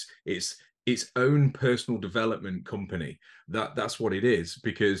 but it's its own personal development company. That's what it is,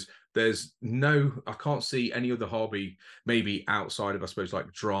 because there's I can't see any other hobby, maybe outside of, I suppose,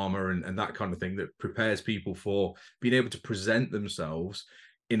 like drama and that kind of thing, that prepares people for being able to present themselves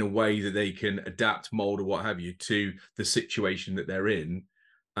in a way that they can adapt, mold, or what have you, to the situation that they're in,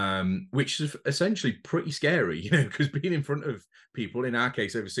 which is essentially pretty scary, you know, because being in front of people, in our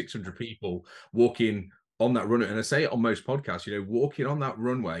case, over 600 people, walking on that runway, and I say it on most podcasts, you know, walking on that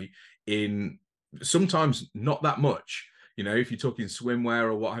runway in sometimes not that much. You know, if you're talking swimwear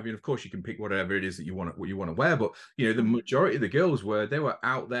or what have you, and of course you can pick whatever it is that you want, what you want to wear. But you know, the majority of the girls they were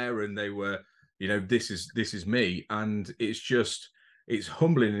out there and they were, you know, this is me, and it's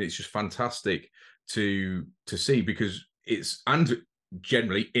humbling and it's just fantastic to see, because it's, and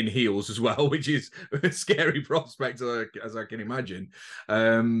generally in heels as well, which is a scary prospect as I can imagine.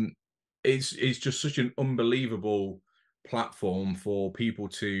 It's just such an unbelievable platform for people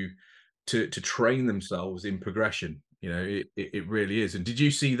to train themselves in progression. You know, it really is. And did you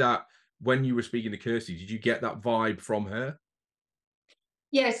see that when you were speaking to Kirsty? Did you get that vibe from her?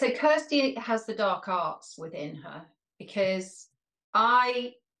 Yeah, so Kirsty has the dark arts within her, because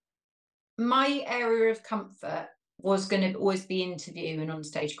my area of comfort was going to always be interview and on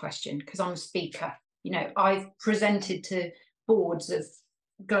stage question, because I'm a speaker. You know, I've presented to boards of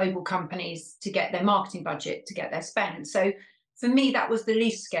global companies to get their marketing budget, to get their spend. So for me, that was the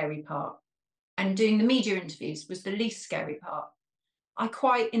least scary part. And doing the media interviews was the least scary part.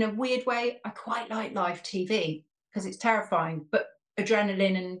 In a weird way, I quite like live TV because it's terrifying, but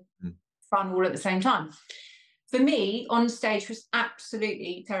adrenaline and fun all at the same time. For me, on stage was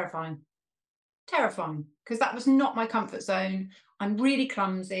absolutely terrifying. Terrifying, because that was not my comfort zone. I'm really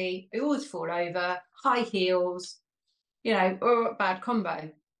clumsy. I always fall over, high heels, you know, or a bad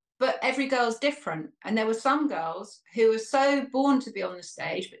combo. But every girl's different. And there were some girls who were so born to be on the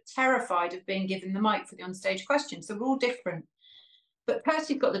stage, but terrified of being given the mic for the onstage question. So we're all different. But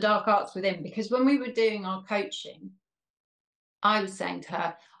Kirsty's got the dark arts within, because when we were doing our coaching, I was saying to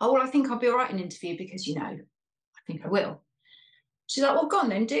her, oh, well, I think I'll be all right in an interview because, you know, I think I will. She's like, well, go on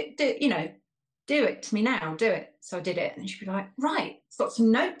then, do it to me now, do it. So I did it. And she'd be like, right, I've got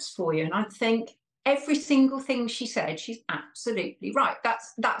some notes for you. And I'd think every single thing she said, she's absolutely right.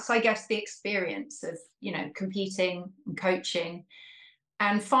 That's I guess, the experience of, you know, competing and coaching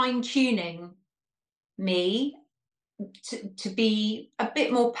and fine-tuning me to be a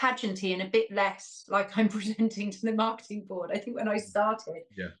bit more pageanty and a bit less like I'm presenting to the marketing board. I think when I started,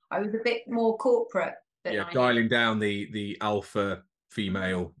 I was a bit more corporate. Dialing down the alpha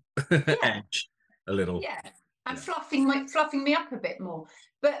female edge a little. Yeah, and fluffing me up a bit more.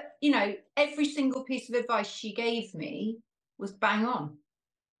 But you know, every single piece of advice she gave me was bang on.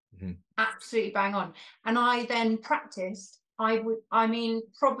 Absolutely bang on. And I then practiced.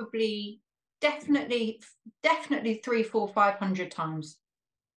 Probably definitely 300, 400, 500 times.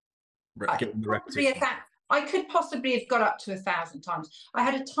 I could possibly have got up to 1,000 times. I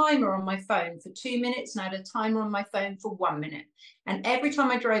had a timer on my phone for 2 minutes, and I had a timer on my phone for 1 minute. And every time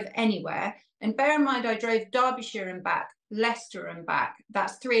I drove anywhere, and bear in mind, I drove Derbyshire and back, Leicester and back,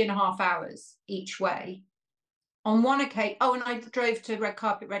 that's 3.5 hours each way. On one occasion, and I drove to Red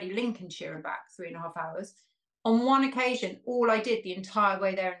Carpet Ready, Lincolnshire and back, 3.5 hours. On one occasion, all I did the entire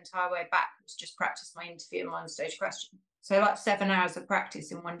way there and entire way back was just practice my interview and my on-stage question. So like 7 hours of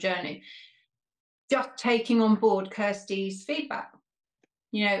practice in one journey, just taking on board Kirsty's feedback.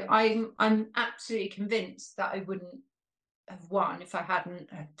 You know, I'm absolutely convinced that I wouldn't have won if I hadn't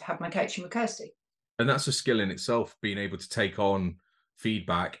had my coaching with Kirsty. And that's a skill in itself, being able to take on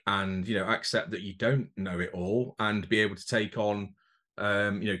feedback and, you know, accept that you don't know it all, and be able to take on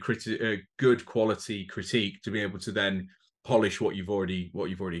you know, good quality critique to be able to then polish what you've already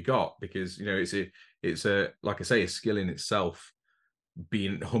got, because, you know, it's a like I say, a skill in itself,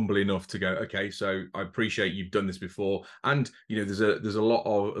 being humble enough to go, okay, so I appreciate you've done this before. And, you know, there's a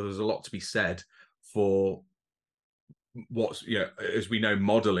lot to be said for what's, you know, as we know,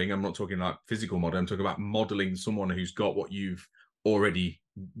 modeling. I'm not talking like physical model, I'm talking about modeling someone who's got what you've already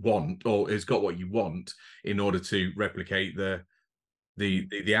want, or has got what you want, in order to replicate the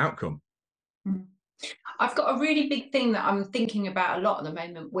outcome. I've got a really big thing that I'm thinking about a lot at the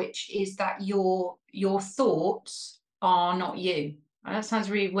moment, which is that your thoughts are not you. And that sounds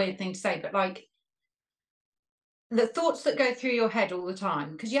a really weird thing to say, but like the thoughts that go through your head all the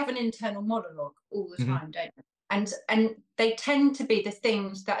time, because you have an internal monologue all the time, don't you? And they tend to be the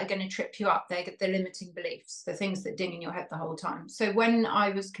things that are going to trip you up. They're the limiting beliefs, the things that ding in your head the whole time. So when I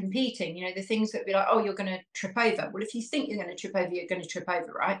was competing, you know, the things that would be like, oh, you're going to trip over. Well, if you think you're going to trip over, you're going to trip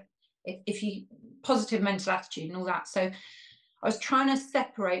over, right? If you positive mental attitude and all that. So I was trying to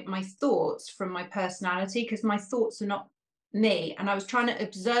separate my thoughts from my personality, because my thoughts are not me. And I was trying to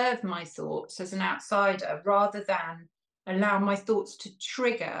observe my thoughts as an outsider, rather than allow my thoughts to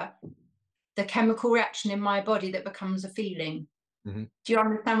trigger the chemical reaction in my body that becomes a feeling. Mm-hmm. Do you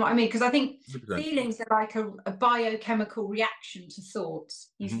understand what I mean? Because I think 100%. feelings are like a biochemical reaction to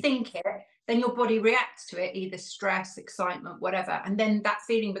thoughts. You Mm-hmm. think it, then your body reacts to it, either stress, excitement, whatever, and then that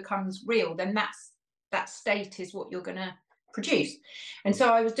feeling becomes real. Then that state is what you're going to produce. And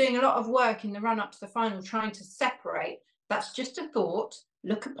so I was doing a lot of work in the run up to the final, trying to separate. That's just a thought.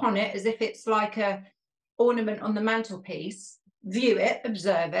 Look upon it as if it's like a ornament on the mantelpiece. View it,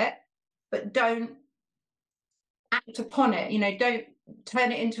 observe it, but don't act upon it. Don't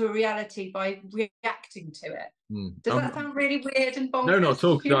turn it into a reality by reacting to it. Does that sound really weird and bonkers? No, not at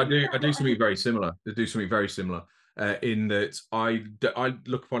all. Because I do something very similar. I do something very similar in that I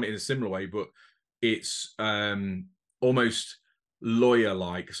look upon it in a similar way, but it's almost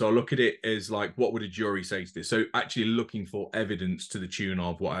lawyer-like. So I look at it as like, what would a jury say to this? So actually looking for evidence to the tune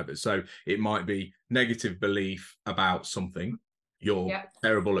of whatever. So it might be negative belief about something. You're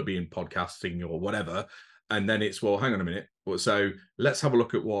terrible at being podcasting or whatever. And then it's, well, hang on a minute. So let's have a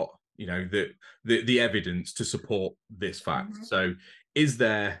look at what, the evidence to support this fact. Mm-hmm. So is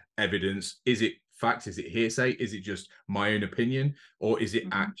there evidence? Is it fact? Is it hearsay? Is it just my own opinion? Or is it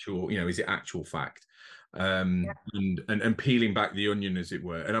actual, is it actual fact? And peeling back the onion, as it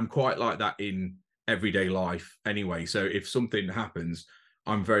were. And I'm quite like that in everyday life anyway. So if something happens,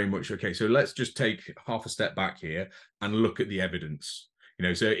 I'm very much, okay, so let's just take half a step back here and look at the evidence.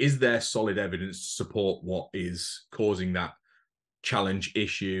 So is there solid evidence to support what is causing that challenge,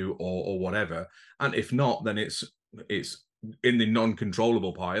 issue, or whatever? And if not, then it's in the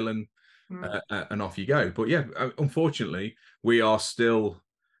non-controllable pile, and off you go. But yeah, unfortunately, we are still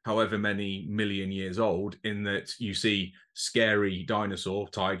however many million years old, in that you see scary dinosaur,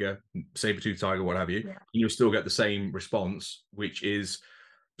 tiger, saber-toothed tiger, what have you, and you'll still get the same response, which is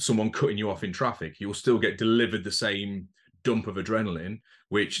someone cutting you off in traffic. You'll still get delivered the same dump of adrenaline,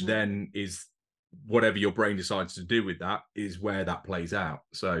 which then is whatever your brain decides to do with that is where that plays out.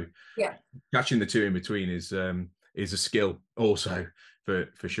 So catching the two in between is a skill also,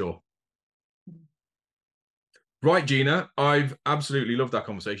 for sure. Right, Gina, I've absolutely loved that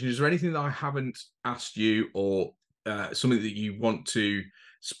conversation. Is there anything that I haven't asked you, or something that you want to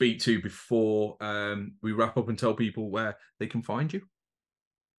speak to before we wrap up and tell people where they can find you?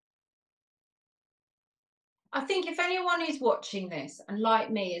 I think if anyone is watching this and,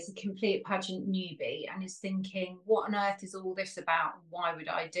 like me, is a complete pageant newbie and is thinking, what on earth is all this about? Why would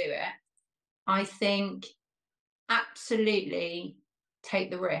I do it? I think absolutely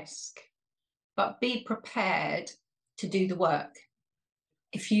take the risk, but be prepared to do the work.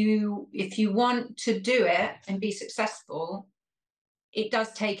 If you want to do it and be successful, it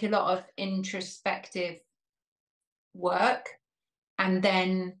does take a lot of introspective work and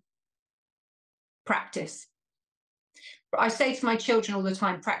then practice. I say to my children all the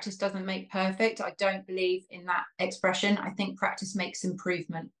time, practice doesn't make perfect. I don't believe in that expression. I think practice makes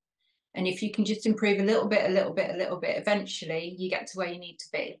improvement. And if you can just improve a little bit, eventually you get to where you need to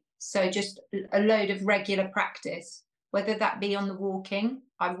be. So just a load of regular practice, whether that be on the walking.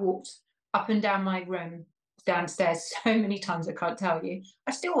 I walked up and down my room downstairs so many times I can't tell you.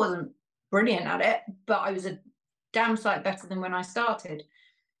 I still wasn't brilliant at it, but I was a damn sight better than when I started.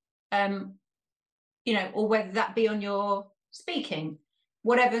 Or whether that be on your speaking,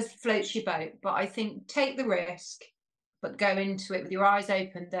 whatever floats your boat. But I think take the risk, but go into it with your eyes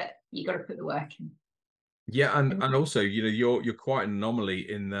open that you got to put the work in. Yeah, and also, you're quite an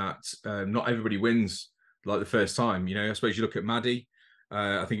anomaly in that not everybody wins like the first time. I suppose you look at Maddie.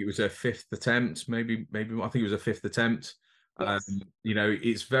 I think it was her fifth attempt, maybe I think it was her fifth attempt. Yes.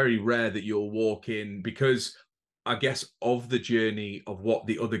 It's very rare that you'll walk in, because I guess of the journey of what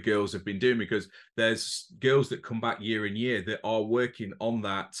the other girls have been doing, because there's girls that come back year in year that are working on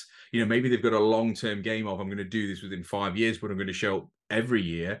that. Maybe they've got a long-term game of, I'm going to do this within 5 years, but I'm going to show up every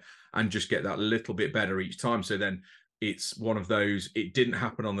year and just get that little bit better each time. So then it's one of those, it didn't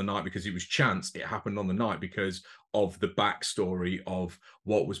happen on the night because it was chance. It happened on the night because of the backstory of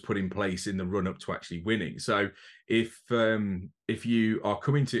what was put in place in the run-up to actually winning. So if you are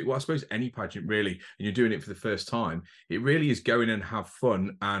coming to, well, I suppose any pageant really, and you're doing it for the first time, it really is go in and have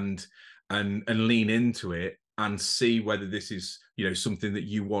fun and lean into it and see whether this is, something that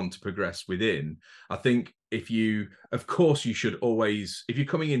you want to progress within. I think of course you should always, if you're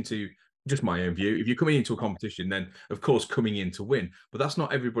coming into, just my own view, if you're coming into a competition, then of course coming in to win. But that's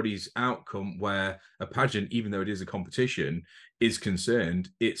not everybody's outcome, where a pageant, even though it is a competition, is concerned.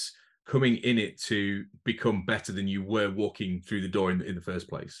 It's coming in it to become better than you were walking through the door in the first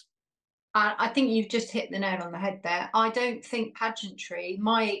place. I think you've just hit the nail on the head there. I don't think pageantry,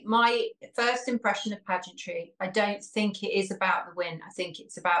 my first impression of pageantry, I don't think it is about the win. I think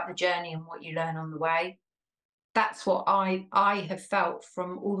it's about the journey and what you learn on the way. that's what I have felt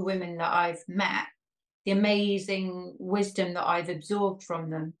from all the women that I've met. The amazing wisdom that I've absorbed from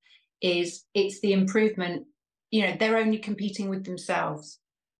them is it's the improvement. You know, they're only competing with themselves.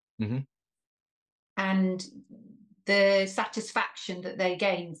 Mm-hmm. And the satisfaction that they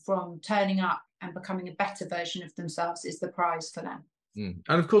gain from turning up and becoming a better version of themselves is the prize for them. And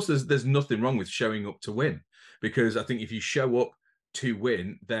of course, there's nothing wrong with showing up to win, because I think if you show up to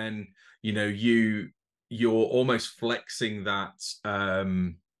win, then you know you're almost flexing that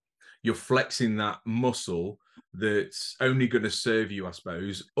you're flexing that muscle that's only going to serve you, I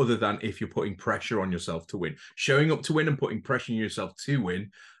suppose, other than if you're putting pressure on yourself to win. Showing up to win and putting pressure on yourself to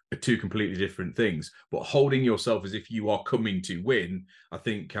win are two completely different things. But holding yourself as if you are coming to win, I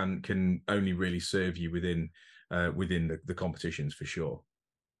think can only really serve you within the competitions, for sure.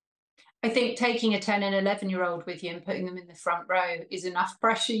 I think taking a 10 and 11-year-old with you and putting them in the front row is enough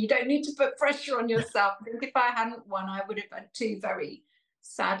pressure. You don't need to put pressure on yourself. I think if I hadn't won, I would have had two very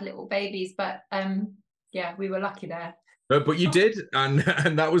sad little babies. But yeah, we were lucky there. But you did, and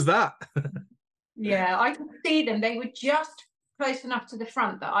that was that. Yeah, I could see them. They were just close enough to the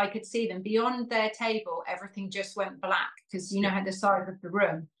front that I could see them. Beyond their table, everything just went black, because you know how the size of the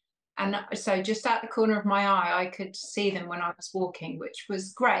room. And so just at the corner of my eye, I could see them when I was walking, which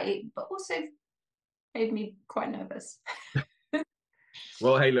was great, but also made me quite nervous.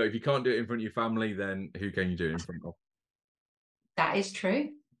 Well, hey, look, if you can't do it in front of your family, then who can you do it in front of? That is true.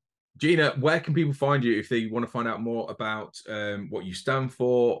 Gina, where can people find you if they want to find out more about what you stand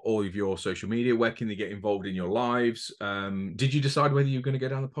for, all of your social media? Where can they get involved in your lives? Did you decide whether you're going to go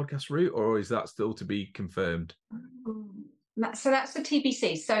down the podcast route, or is that still to be confirmed? So that's the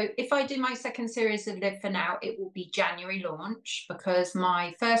TBC. So if I do my second series of Live for Now, it will be January launch, because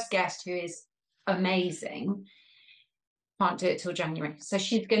my first guest, who is amazing, can't do it till January. So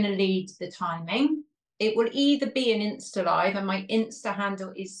she's going to lead the timing. It will either be an Insta live, and my Insta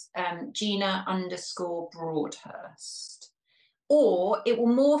handle is Gina_Broadhurst, or it will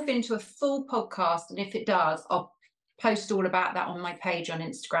morph into a full podcast. And if it does, I'll post all about that on my page on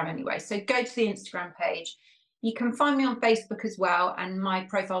Instagram anyway. So go to the Instagram page. You can find me on Facebook as well, and my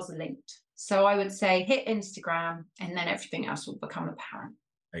profiles are linked. So I would say hit Instagram, and then everything else will become apparent.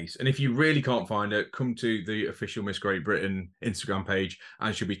 Ace. And if you really can't find it, come to the official Miss Great Britain Instagram page,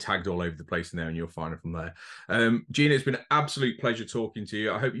 and she'll be tagged all over the place in there, and you'll find her from there. Gina, it's been an absolute pleasure talking to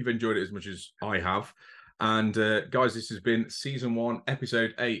you. I hope you've enjoyed it as much as I have. And guys, this has been season 1,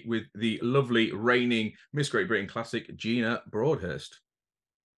 episode 8, with the lovely reigning Miss Great Britain Classic, Gina Broadhurst.